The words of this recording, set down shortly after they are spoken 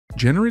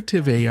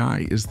Generative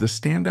AI is the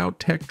standout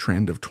tech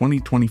trend of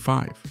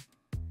 2025.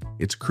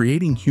 It's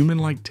creating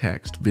human-like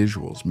text,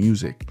 visuals,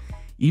 music,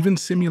 even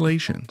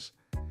simulations,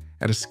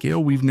 at a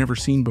scale we've never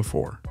seen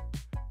before.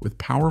 With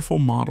powerful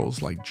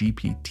models like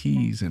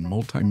GPTs and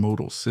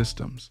multimodal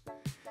systems,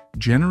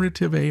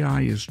 generative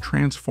AI is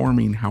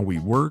transforming how we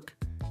work,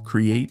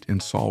 create,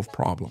 and solve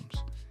problems.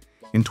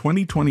 In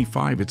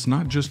 2025, it's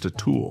not just a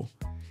tool,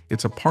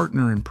 it's a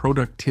partner in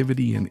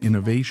productivity and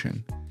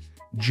innovation.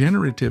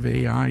 Generative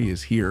AI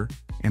is here,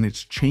 and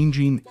it's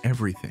changing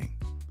everything.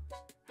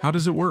 How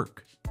does it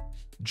work?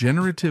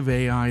 Generative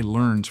AI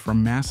learns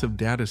from massive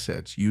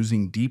datasets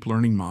using deep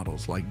learning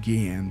models like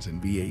GANs and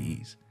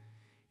VAEs.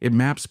 It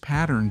maps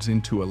patterns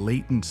into a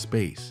latent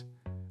space,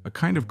 a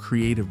kind of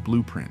creative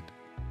blueprint,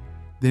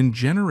 then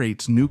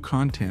generates new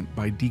content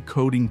by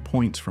decoding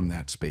points from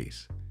that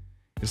space.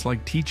 It's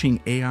like teaching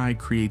AI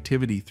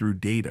creativity through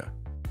data.